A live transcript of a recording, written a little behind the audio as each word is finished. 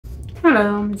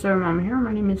Hello, Mr. Mama here.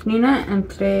 My name is Nina, and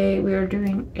today we are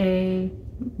doing a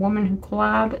Woman Who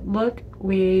Collab look.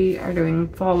 We are doing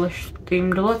fallish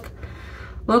themed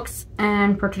looks,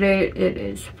 and for today it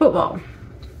is football.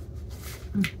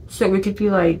 So we could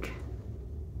do like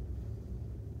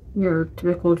your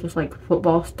typical just like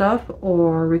football stuff,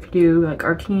 or we could do like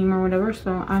our team or whatever.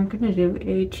 So I'm gonna do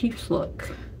a Chiefs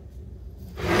look.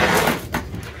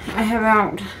 I have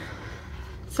out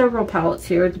several palettes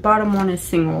here. The bottom one is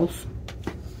singles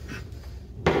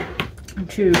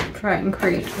to try and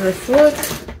create this look.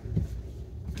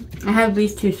 I have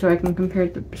these two so I can compare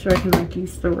so I can like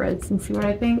use the reds and see what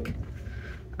I think.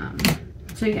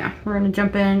 So yeah, we're gonna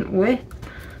jump in with.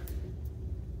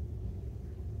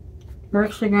 We're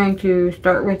actually going to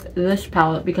start with this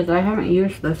palette because I haven't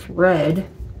used this red,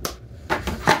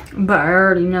 but I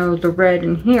already know the red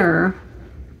in here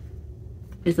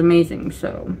is amazing.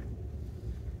 So,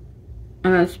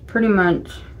 and that's pretty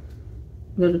much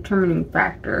the determining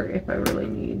factor if I really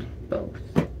need both.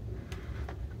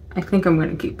 I think I'm going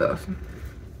to keep both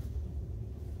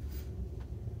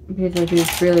because I do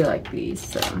really like these.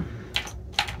 So I'm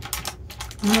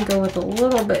going to go with a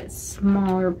little bit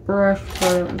smaller brush so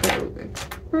I don't go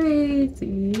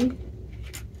crazy.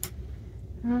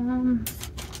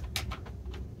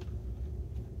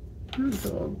 It's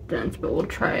a little dense, but we'll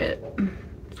try it.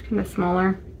 It's kind of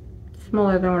smaller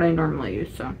than what I normally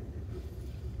use. So I'm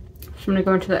going to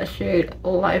go into that shade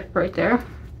Life right there.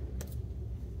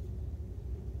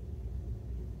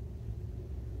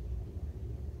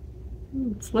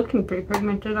 It's looking pretty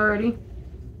pigmented already.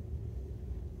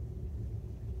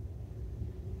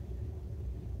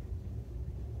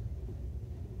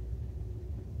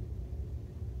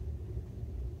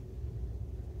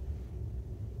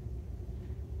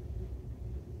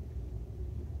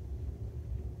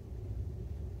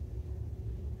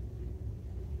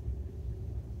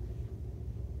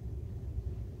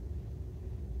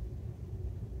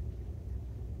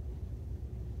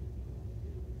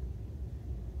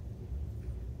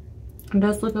 It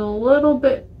does look a little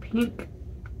bit pink.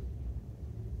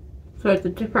 So it's a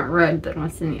different red than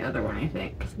what's in the other one, I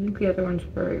think. Because I think the other one's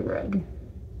very red.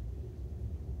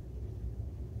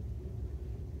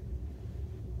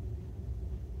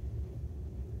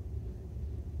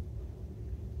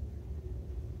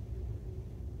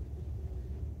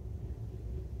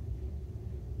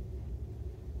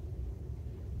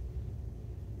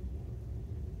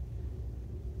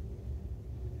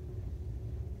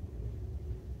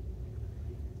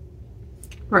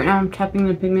 Right now I'm tapping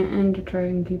the pigment in to try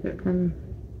and keep it from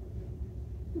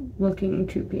looking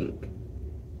too pink.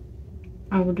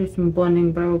 I will do some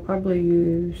blending, but I will probably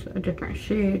use a different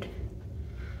shade.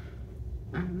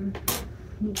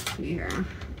 Let's see here.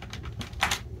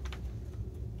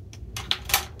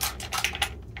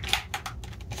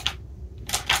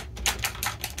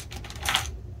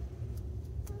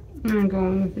 I'm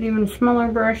going with an even smaller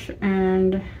brush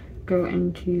and go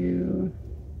into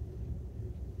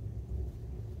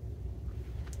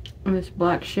this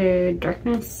black shade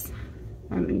Darkness.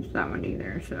 I haven't used that one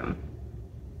either, so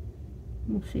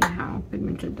we'll see how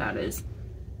pigmented that is.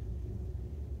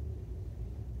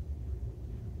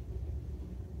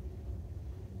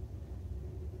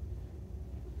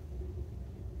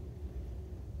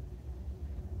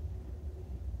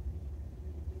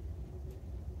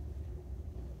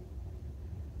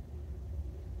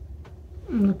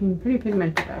 I'm looking pretty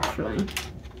pigmented actually.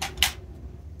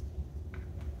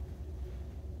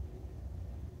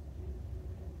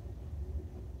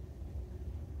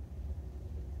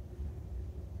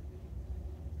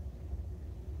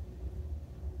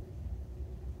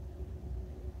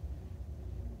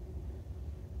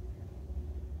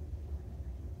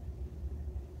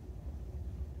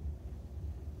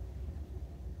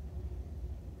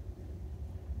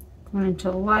 Going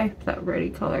into Life, that ready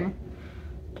color,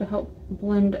 to help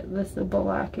blend this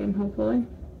black in, hopefully.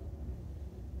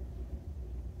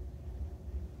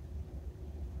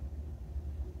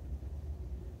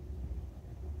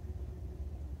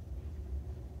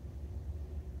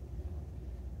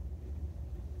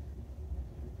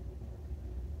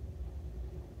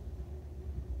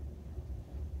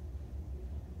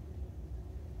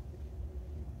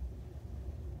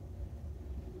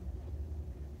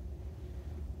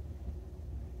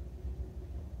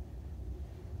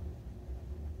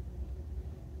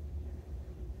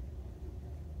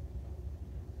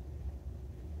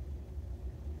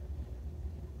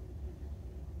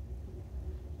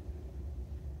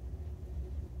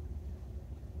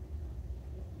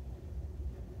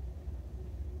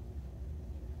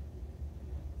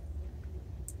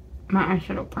 My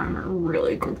eyeshadow primer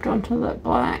really grouped onto that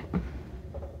black.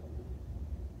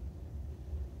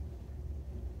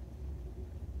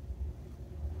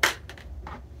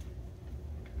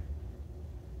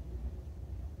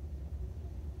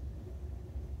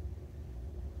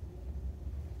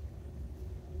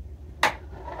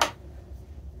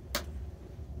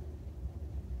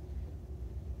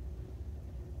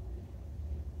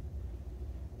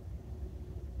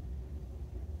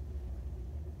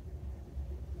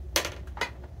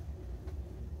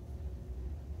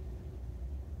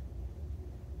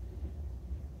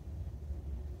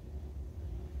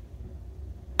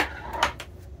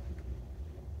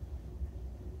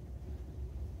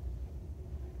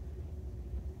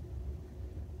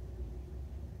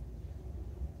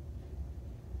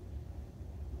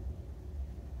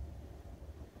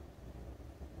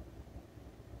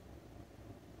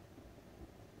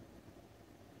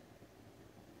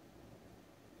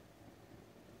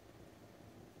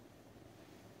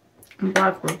 And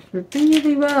black works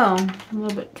really well. A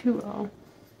little bit too well.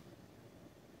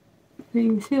 So you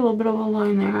can see a little bit of a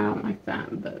line there. I don't like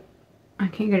that, but I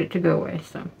can't get it to go away,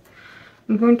 so.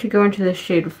 I'm going to go into the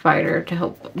shade Fighter to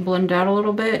help blend out a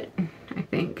little bit, I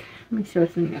think. Let me see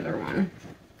what's in the other one.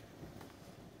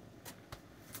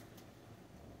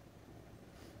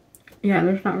 Yeah,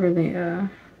 there's not really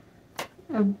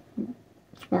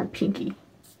it's more pinky.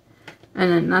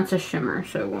 And then that's a shimmer,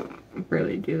 so it won't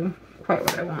really do quite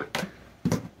what I want.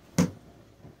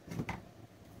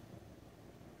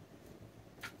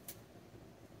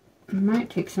 I might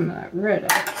take some of that red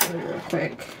actually real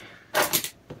quick.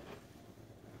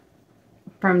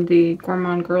 From the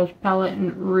Gourmand Girls palette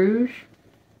in Rouge.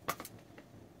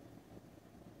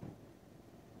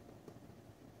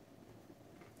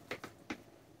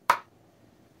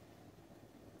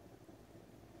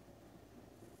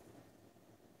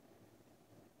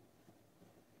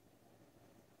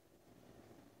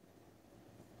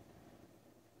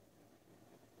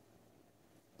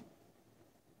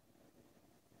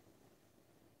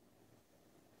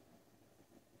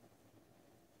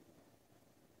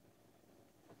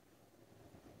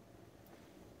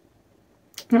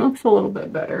 It looks a little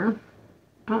bit better.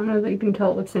 I don't know that you can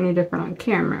tell it looks any different on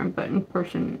camera, but in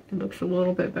person it looks a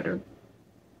little bit better.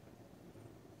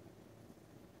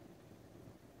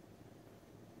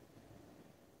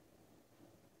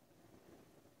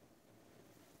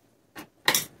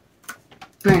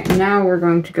 Alright, now we're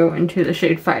going to go into the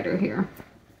shade Fighter here.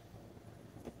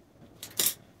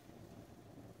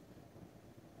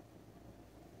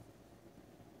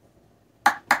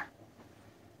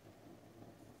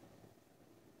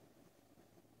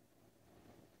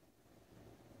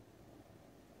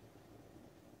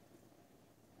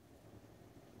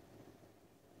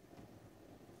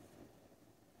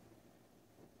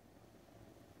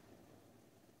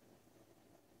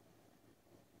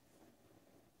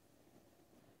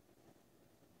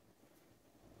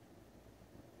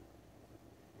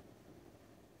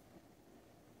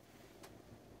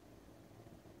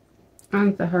 I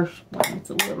think the harsh blend is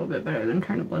a little bit better than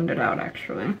trying to blend it out,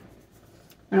 actually.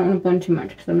 I don't want to blend too much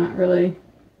because I'm not really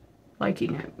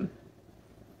liking it.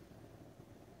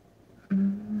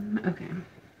 Okay.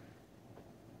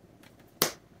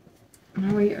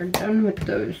 Now we are done with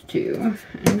those two.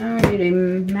 And now I need a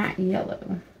matte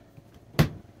yellow.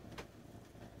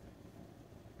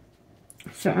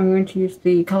 So I'm going to use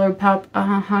the Colourpop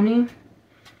Honey.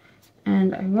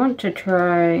 And I want to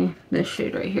try this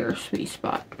shade right here, Sweet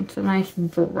Spot. It's a nice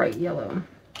bright yellow.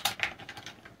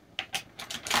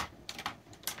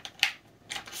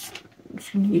 I'm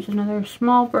just going to use another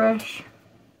small brush.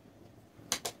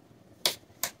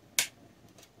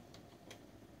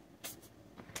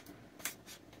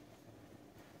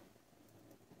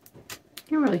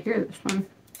 Can't really hear this one.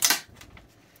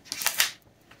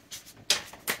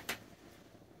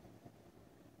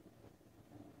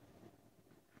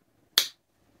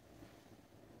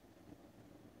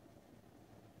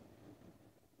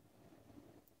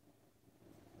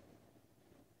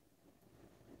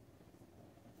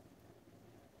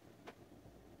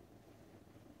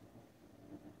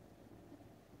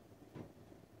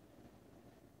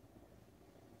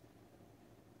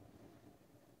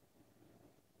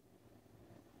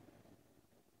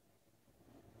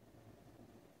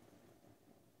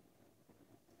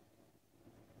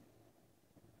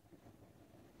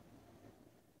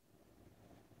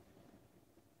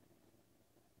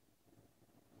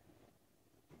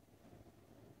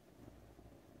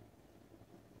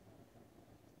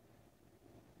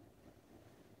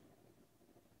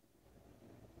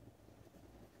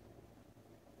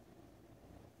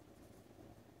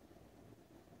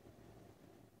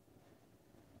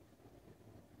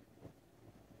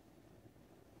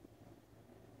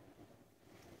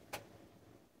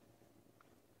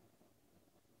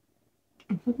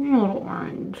 It's looking a little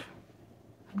orange.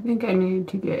 I think I need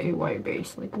to get a white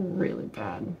base, like, really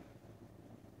bad.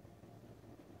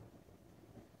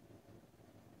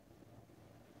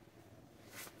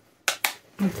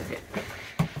 That's it.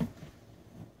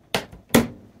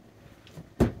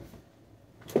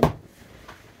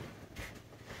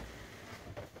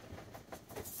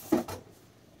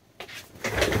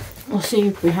 We'll see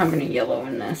if we have any yellow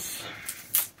in this.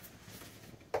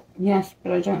 Yes,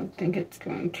 but I don't think it's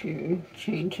going to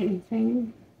change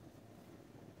anything.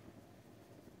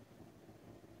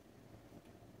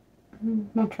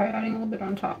 I'll try adding a little bit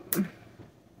on top.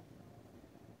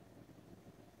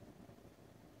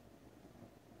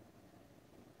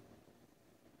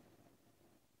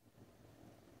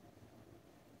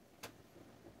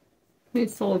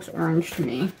 It still looks orange to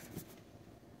me.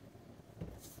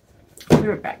 I'll be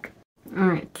right back.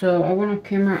 Alright, so I went off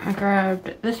camera. I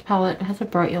grabbed this palette. It has a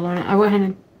bright yellow in it. I went ahead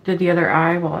and did the other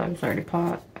eye while I was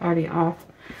already off.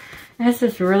 It has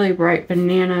this really bright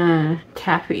banana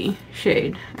taffy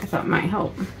shade. I thought might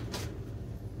help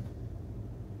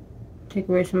take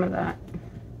away some of that.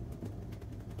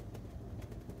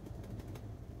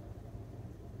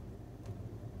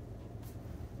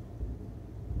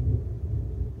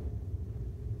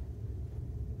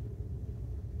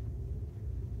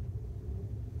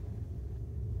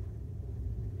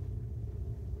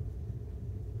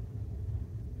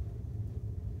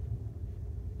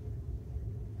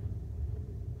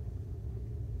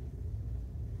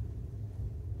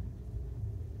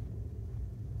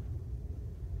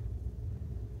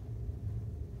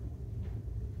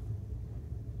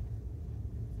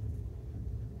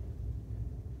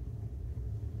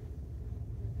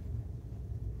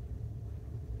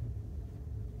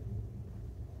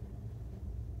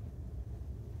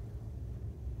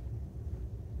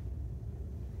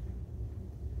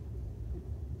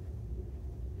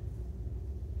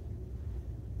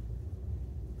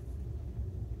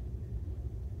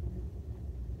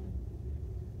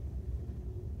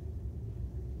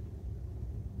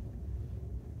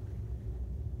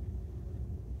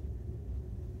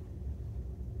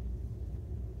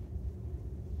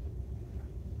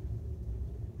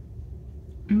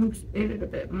 Oops, ate it a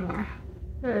bit more.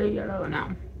 Very yellow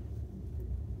now.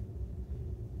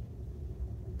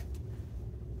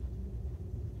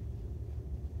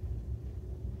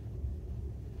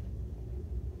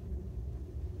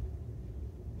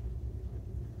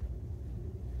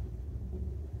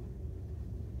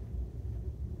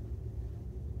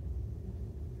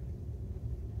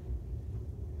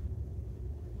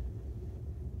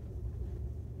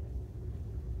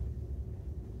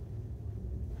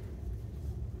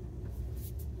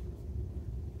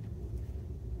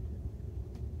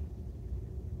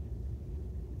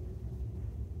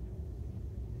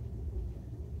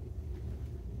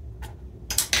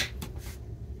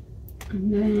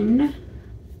 And then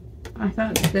I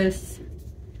thought this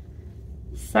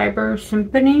Cyber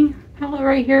Symphony palette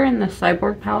right here and the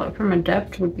Cyborg palette from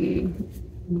Adept would be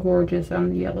gorgeous on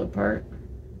the yellow part.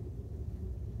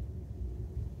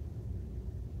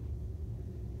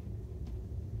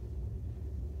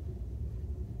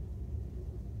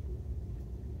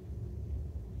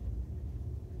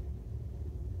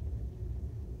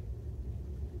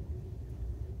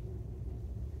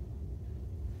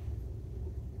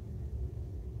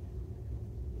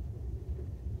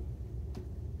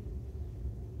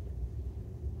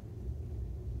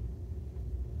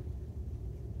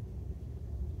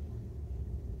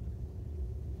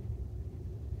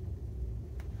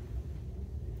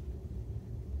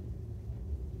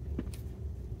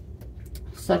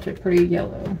 Such a pretty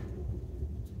yellow.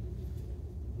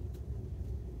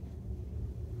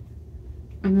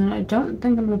 And then I don't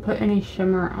think I'm going to put any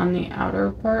shimmer on the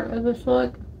outer part of this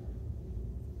look.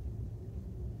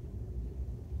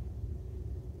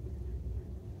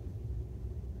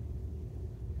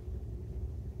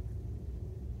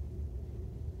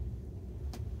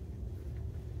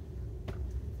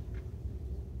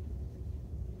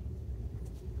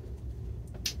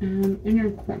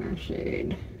 Inner corner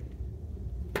shade.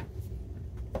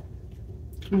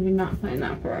 I did not plan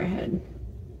that far ahead.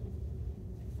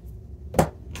 I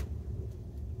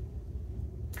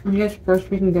guess first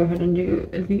we can go ahead and do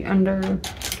the under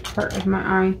part of my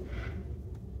eye.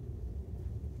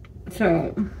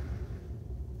 So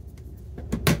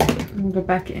we'll go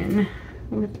back in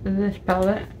with this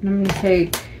palette, and I'm going to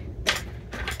take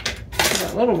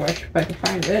that little brush if I can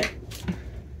find it.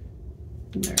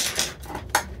 There.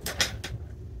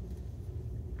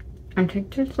 And take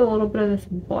just a little bit of this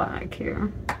black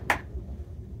here.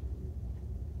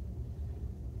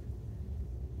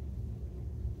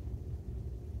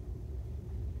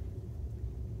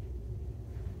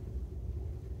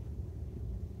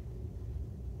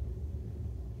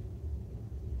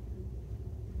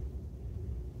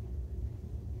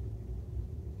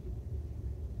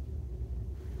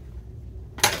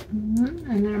 And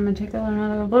then I'm going to take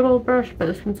another little brush, but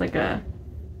this one's like a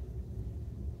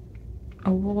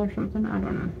oval or something, I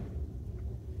don't know.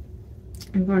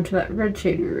 I'm going to that red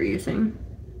shade we were using,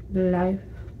 Life.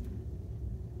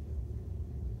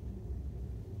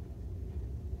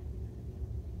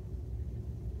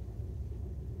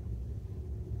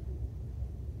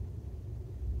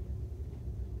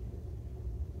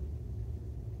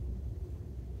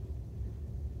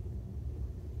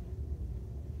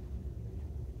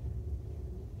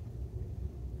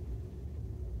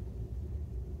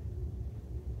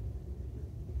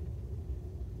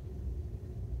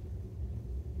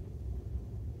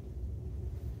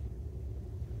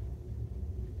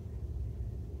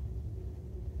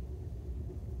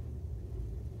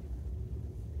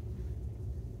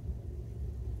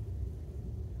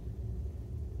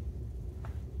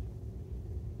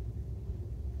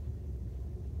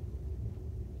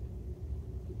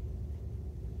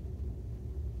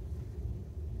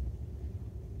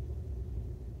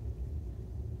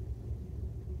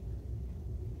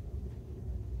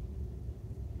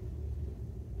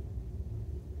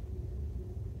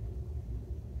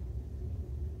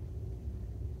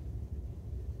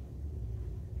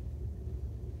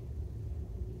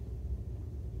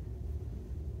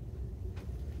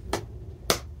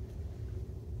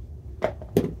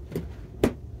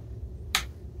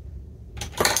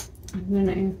 then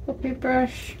a fluffy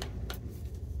brush.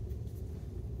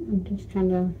 I'm just trying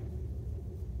to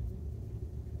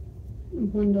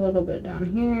blend a little bit down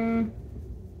here.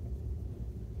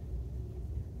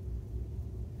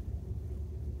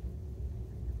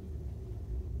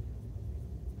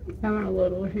 I went a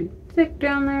little too thick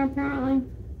down there apparently.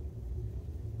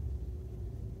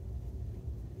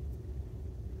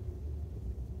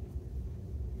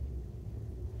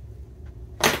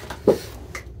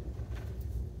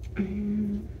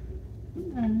 And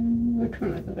which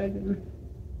one is it I did?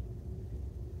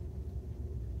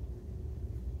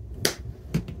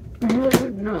 I really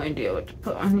have no idea what to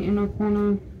put on the inner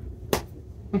corner.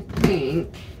 I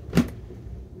think.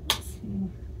 Let's see.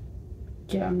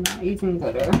 Yeah, I'm not using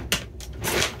glitter.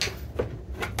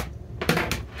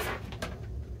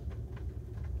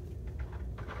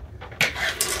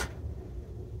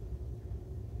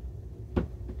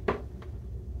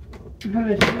 I have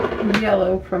this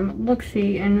yellow from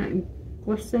Looksy and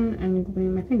Glisten and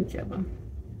Gleam. I think it's yellow.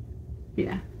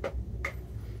 Yeah.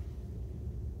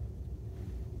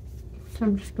 So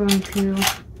I'm just going to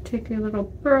take a little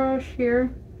brush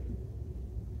here.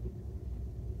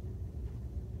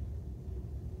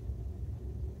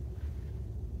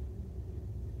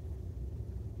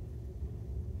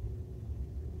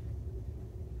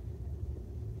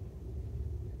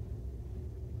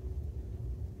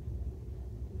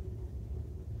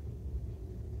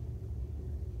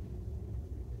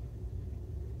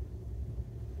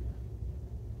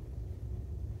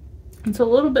 It's a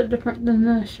little bit different than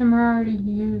the shimmer I already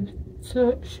used, so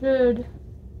it should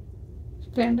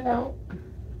stand out.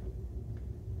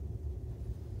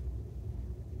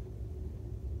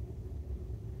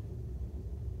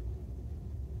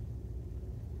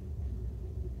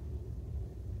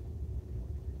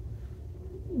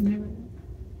 There we go.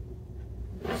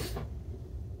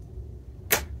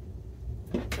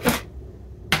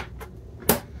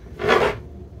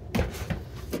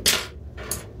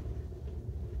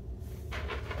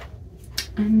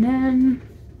 And then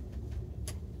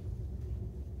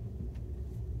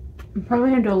I'm probably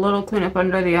gonna do a little cleanup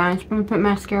under the eyes. I'm gonna put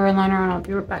mascara and liner on. I'll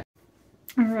be right back.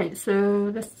 Alright,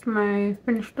 so this is my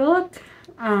finished look.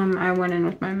 I went in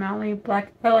with my Mally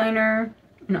black eyeliner,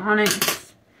 an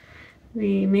onyx,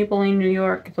 the Maybelline New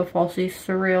York, the Falsies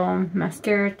Surreal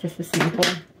mascara, just a sample.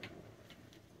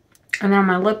 And then on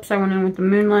my lips, I went in with the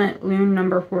Moonlit Lune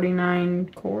No.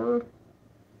 49 Core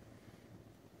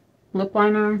lip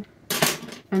liner.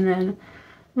 And then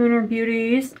Lunar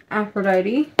Beauty's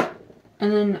Aphrodite.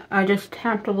 And then I just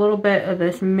tapped a little bit of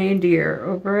this Deer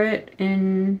over it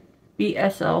in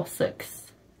BSL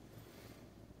 6.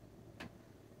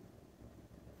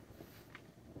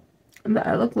 And the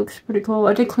eye look looks pretty cool.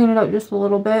 I did clean it up just a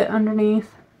little bit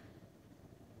underneath.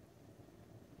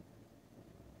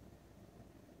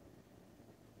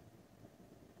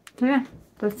 So yeah,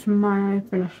 that's my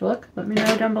finished look. Let me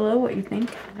know down below what you think.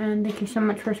 And thank you so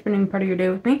much for spending part of your day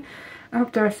with me. I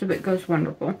hope the rest of it goes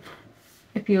wonderful.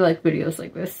 If you like videos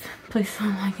like this, please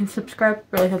like and subscribe. It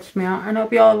really helps me out. And I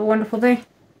hope you all have a wonderful day.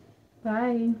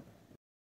 Bye.